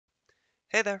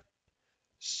Hey there.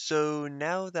 So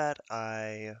now that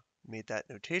I made that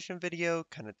notation video,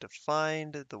 kind of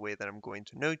defined the way that I'm going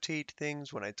to notate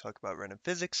things when I talk about random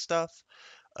physics stuff,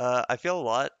 I feel a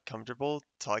lot comfortable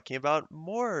talking about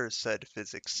more said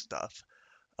physics stuff.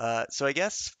 So I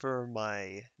guess for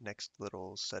my next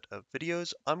little set of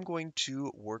videos, I'm going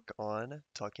to work on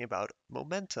talking about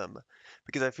momentum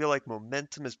because I feel like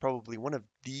momentum is probably one of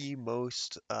the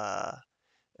most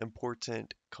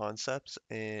important concepts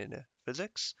in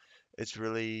physics. It's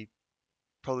really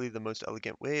probably the most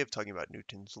elegant way of talking about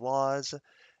Newton's laws.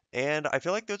 And I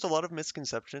feel like there's a lot of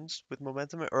misconceptions with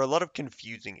momentum, or a lot of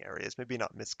confusing areas, maybe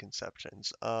not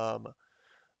misconceptions. But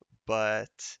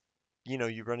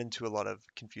you run into a lot of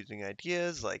confusing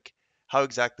ideas, like how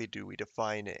exactly do we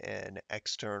define an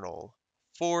external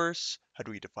force? How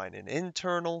do we define an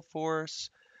internal force?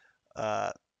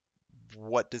 Uh,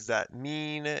 what does that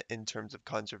mean in terms of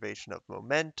conservation of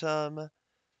momentum?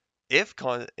 If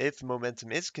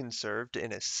momentum is conserved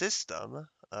in a system,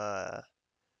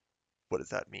 what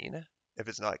does that mean? If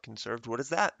it's not conserved, what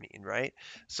does that mean, right?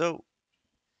 So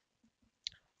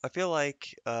I feel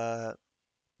like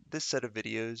this set of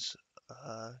videos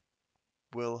uh,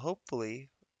 will hopefully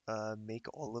make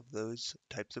all of those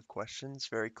types of questions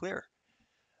very clear.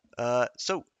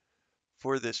 So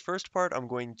for this first part, I'm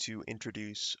going to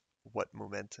introduce what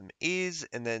momentum is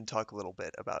and then talk a little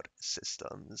bit about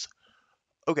systems.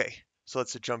 Okay, so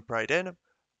let's jump right in.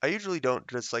 I usually don't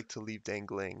just like to leave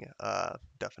dangling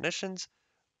definitions,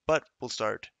 but we'll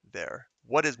start there.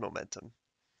 What is momentum?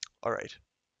 All right,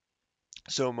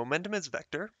 so momentum is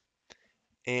vector,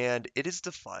 and it is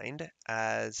defined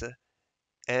as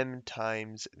m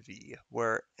times v,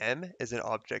 where m is an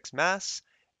object's mass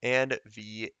and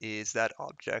v is that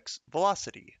object's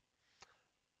velocity.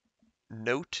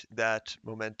 Note that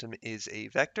momentum is a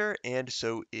vector, and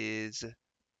so is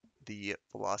the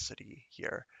velocity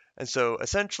here. And so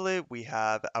essentially we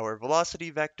have our velocity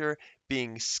vector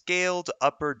being scaled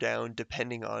up or down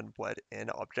depending on what an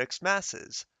object's mass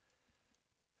is.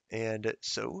 And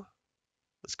so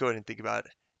let's go ahead and think about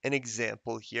an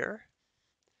example here.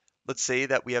 Let's say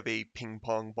that we have a ping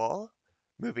pong ball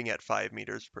moving at 5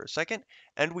 meters per second,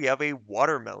 and we have a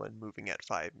watermelon moving at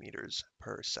 5 meters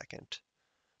per second,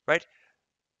 right?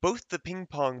 Both the ping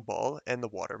pong ball and the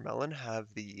watermelon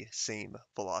have the same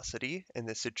velocity in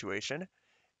this situation,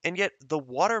 and yet the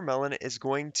watermelon is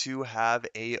going to have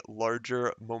a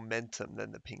larger momentum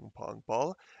than the ping pong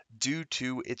ball due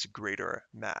to its greater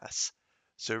mass.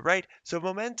 So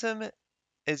momentum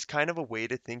is kind of a way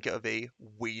to think of a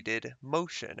weighted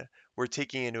motion. We're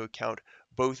taking into account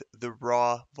both the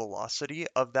raw velocity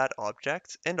of that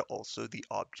object and also the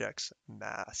object's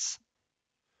mass.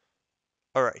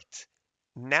 All right,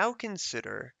 now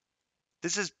consider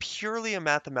this is purely a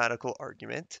mathematical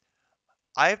argument.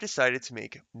 I have decided to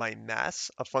make my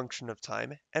mass a function of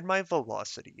time and my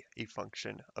velocity a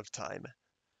function of time.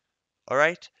 All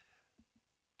right?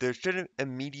 There shouldn't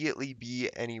immediately be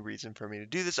any reason for me to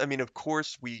do this. I mean, of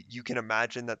course, you can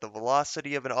imagine that the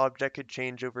velocity of an object could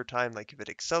change over time, like if it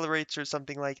accelerates or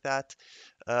something like that.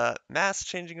 Mass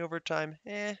changing over time,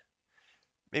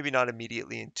 maybe not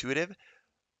immediately intuitive,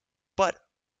 but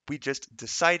we just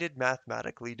decided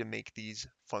mathematically to make these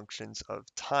functions of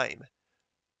time.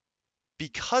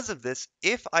 Because of this,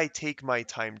 if I take my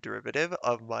time derivative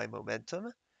of my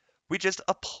momentum, we just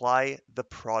apply the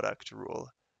product rule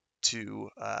to,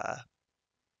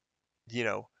 you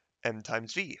know, m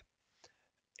times v.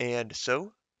 And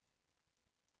so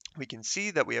we can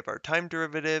see that we have our time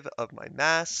derivative of my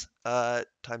mass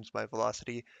times my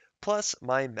velocity plus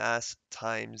my mass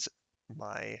times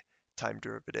my time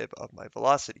derivative of my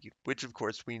velocity, which of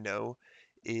course we know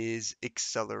is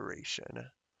acceleration.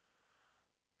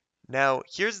 Now,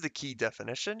 here's the key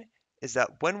definition, is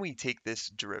that when we take this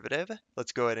derivative,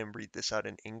 let's go ahead and read this out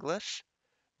in English,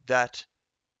 that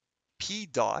p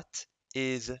dot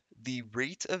is the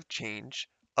rate of change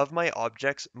of my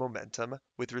object's momentum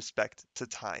with respect to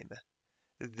time.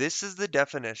 This is the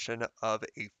definition of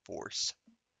a force.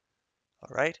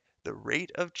 All right, the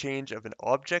rate of change of an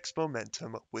object's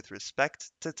momentum with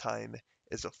respect to time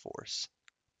is a force.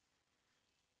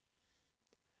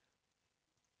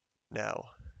 Now,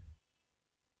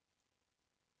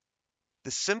 the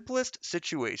simplest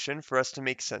situation for us to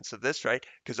make sense of this, right?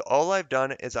 Because all I've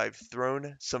done is I've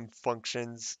thrown some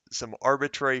functions, some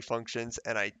arbitrary functions,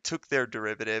 and I took their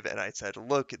derivative and I said,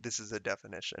 look, this is a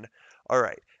definition. All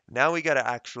right, now we got to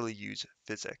actually use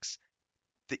physics.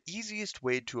 The easiest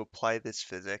way to apply this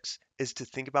physics is to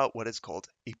think about what is called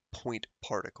a point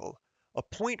particle. A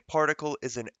point particle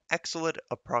is an excellent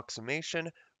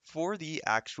approximation for the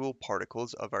actual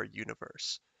particles of our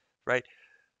universe, right?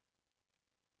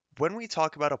 when we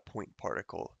talk about a point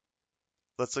particle,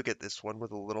 let's look at this one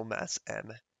with a little mass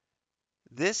m.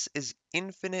 This is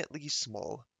infinitely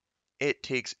small. It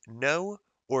takes no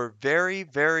or very,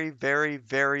 very, very,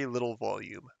 very little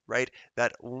volume, right?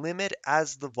 That limit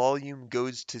as the volume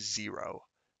goes to zero.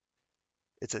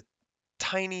 It's a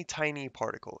tiny, tiny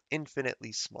particle,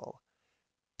 infinitely small.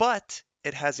 But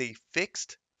it has a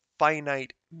fixed,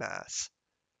 finite mass.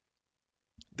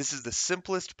 This is the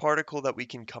simplest particle that we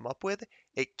can come up with.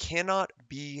 It cannot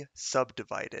be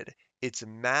subdivided. Its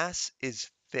mass is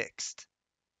fixed.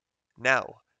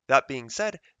 Now, that being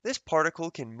said, this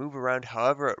particle can move around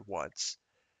however it wants.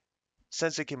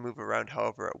 Since it can move around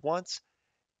however it wants,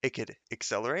 it could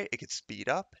accelerate, it could speed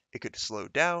up, it could slow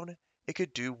down, it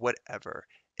could do whatever.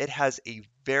 It has a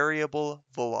variable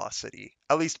velocity,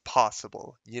 at least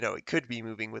possible. It could be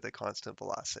moving with a constant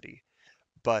velocity,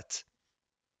 but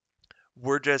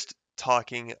we're just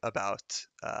talking about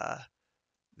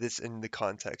this in the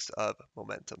context of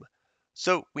momentum.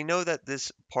 So we know that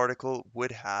this particle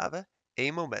would have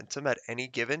a momentum at any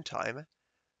given time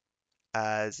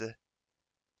as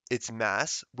its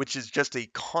mass, which is just a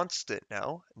constant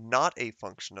now, not a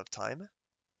function of time,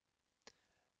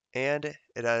 and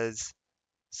it has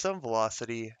some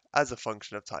velocity as a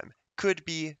function of time. Could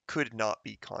be, could not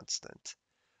be constant.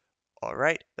 All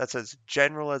right, that's as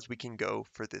general as we can go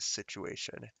for this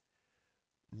situation.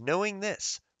 Knowing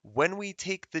this, when we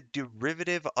take the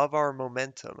derivative of our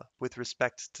momentum with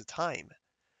respect to time,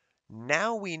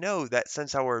 now we know that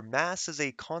since our mass is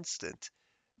a constant,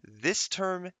 this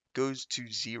term goes to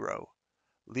zero,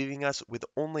 leaving us with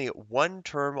only one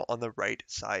term on the right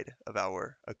side of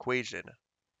our equation.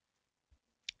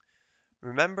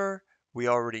 Remember, we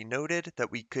already noted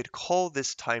that we could call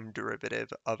this time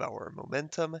derivative of our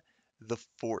momentum the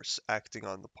force acting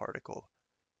on the particle.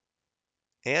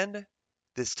 And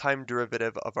this time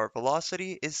derivative of our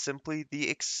velocity is simply the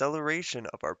acceleration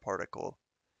of our particle.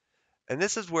 And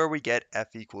this is where we get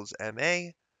F equals ma,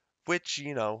 which,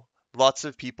 lots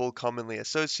of people commonly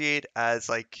associate as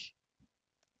like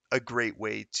a great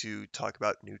way to talk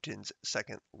about Newton's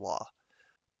second law.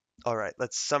 All right,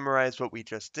 let's summarize what we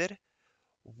just did.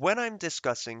 When I'm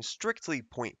discussing strictly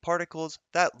point particles,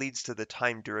 that leads to the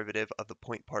time derivative of the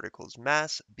point particle's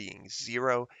mass being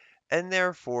zero, and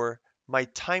therefore my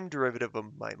time derivative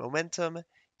of my momentum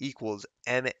equals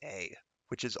ma,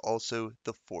 which is also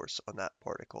the force on that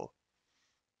particle.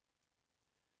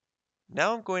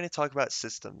 Now I'm going to talk about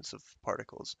systems of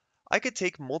particles. I could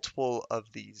take multiple of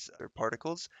these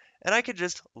particles and I could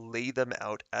just lay them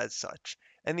out as such.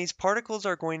 And these particles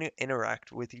are going to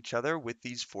interact with each other with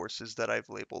these forces that I've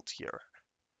labeled here.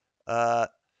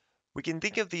 We can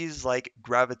think of these like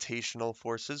gravitational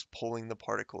forces pulling the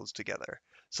particles together.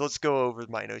 So let's go over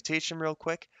my notation real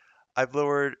quick. I've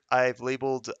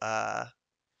labeled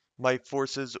my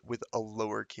forces with a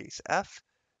lowercase f.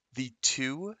 The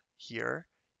 2 here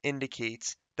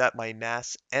indicates that my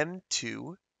mass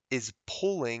m2 is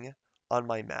pulling on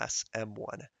my mass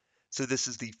m1. So this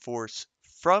is the force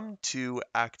from 2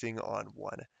 acting on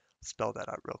 1. Spell that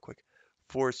out real quick.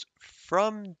 Force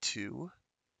from 2,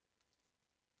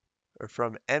 or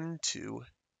from m2,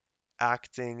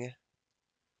 acting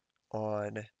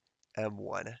on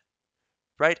m1.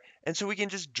 Right? And so we can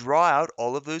just draw out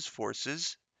all of those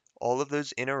forces, all of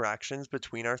those interactions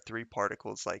between our three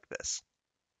particles like this.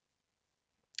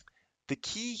 The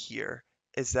key here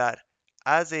is that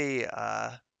as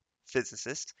a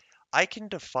physicist, I can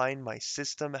define my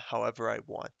system however I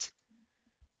want.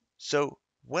 So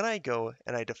when I go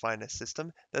and I define a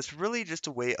system, that's really just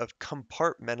a way of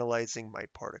compartmentalizing my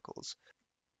particles.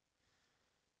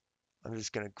 I'm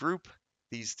just going to group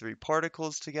these three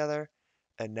particles together,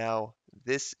 and now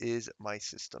this is my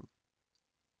system.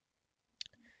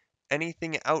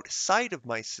 Anything outside of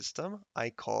my system,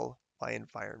 I call my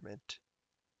environment.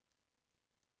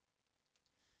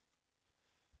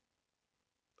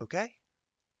 Okay?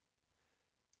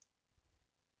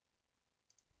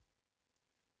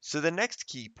 So the next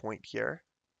key point here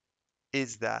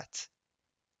is that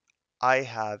I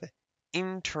have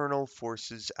internal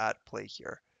forces at play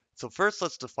here. So first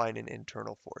let's define an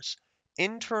internal force.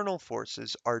 Internal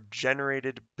forces are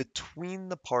generated between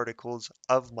the particles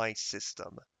of my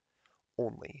system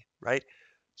only, right?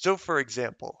 So for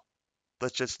example,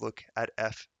 let's just look at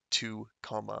F2,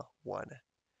 1.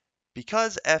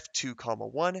 Because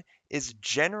F2, 1 is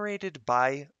generated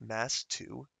by mass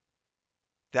 2,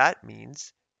 that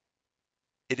means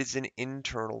it is an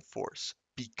internal force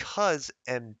because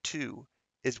M2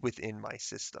 is within my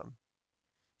system.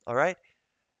 All right?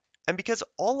 And because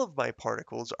all of my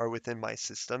particles are within my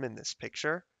system in this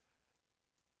picture,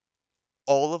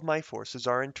 all of my forces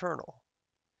are internal.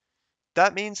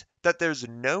 That means that there's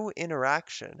no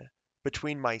interaction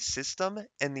between my system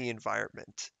and the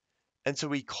environment. And so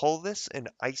we call this an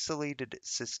isolated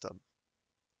system.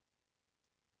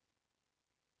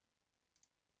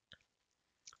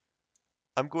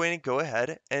 I'm going to go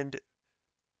ahead and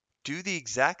do the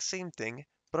exact same thing,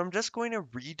 but I'm just going to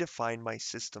redefine my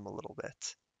system a little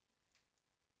bit.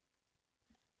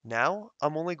 Now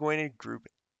I'm only going to group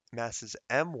masses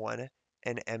M1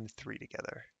 and M3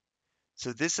 together.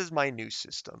 So this is my new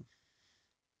system.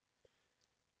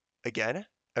 Again,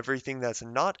 everything that's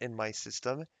not in my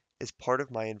system is part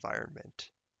of my environment.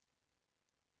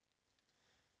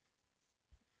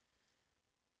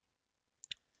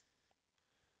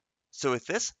 So with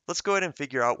this, let's go ahead and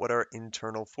figure out what our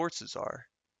internal forces are.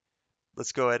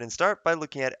 Let's go ahead and start by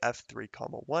looking at F3,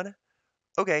 1.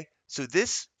 Okay, so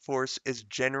this force is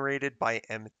generated by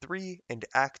M3 and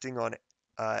acting on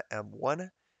M1.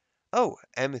 Oh,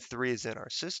 M3 is in our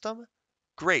system.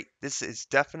 Great, this is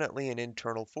definitely an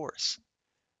internal force,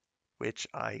 which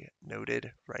I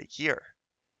noted right here.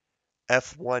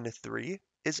 F13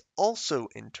 is also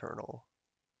internal.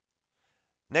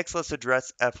 Next, let's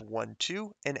address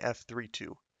F12 and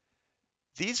F32.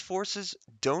 These forces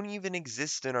don't even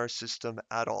exist in our system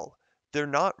at all. They're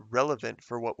not relevant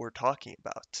for what we're talking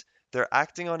about. They're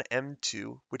acting on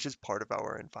M2, which is part of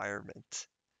our environment.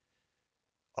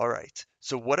 All right,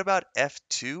 so what about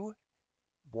F2,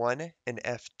 1 and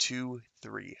F2,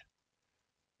 3?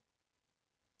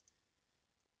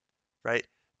 Right?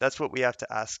 That's what we have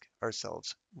to ask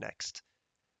ourselves next.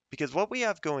 Because what we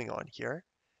have going on here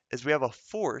is we have a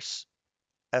force,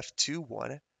 F2,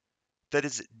 1, that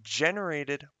is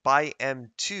generated by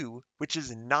M2, which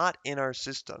is not in our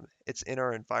system. It's in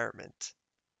our environment,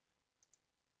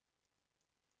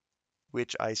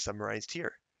 which I summarized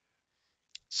here.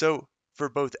 So for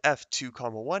both F2,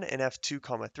 1 and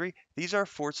F2, 3, these are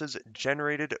forces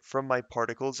generated from my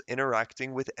particles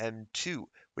interacting with M2,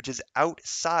 which is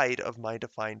outside of my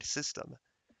defined system.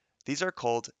 These are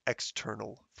called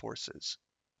external forces.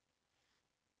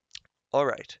 All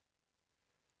right,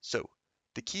 so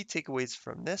the key takeaways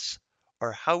from this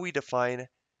are how we define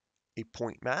a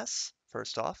point mass,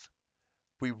 first off.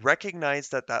 We recognize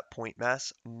that that point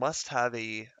mass must have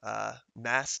a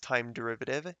mass time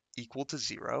derivative equal to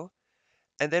 0,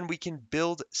 and then we can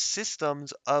build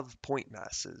systems of point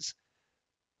masses.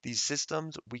 These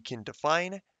systems we can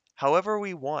define however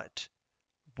we want.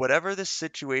 Whatever the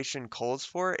situation calls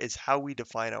for is how we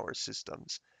define our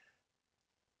systems.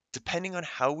 Depending on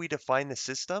how we define the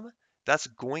system, that's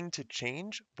going to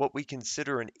change what we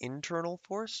consider an internal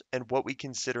force and what we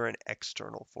consider an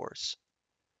external force.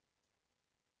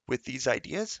 With these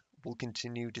ideas, we'll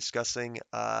continue discussing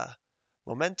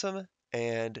momentum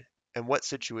and in what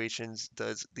situations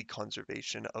does the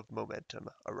conservation of momentum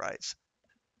arise.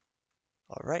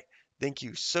 All right, thank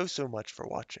you so much for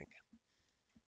watching.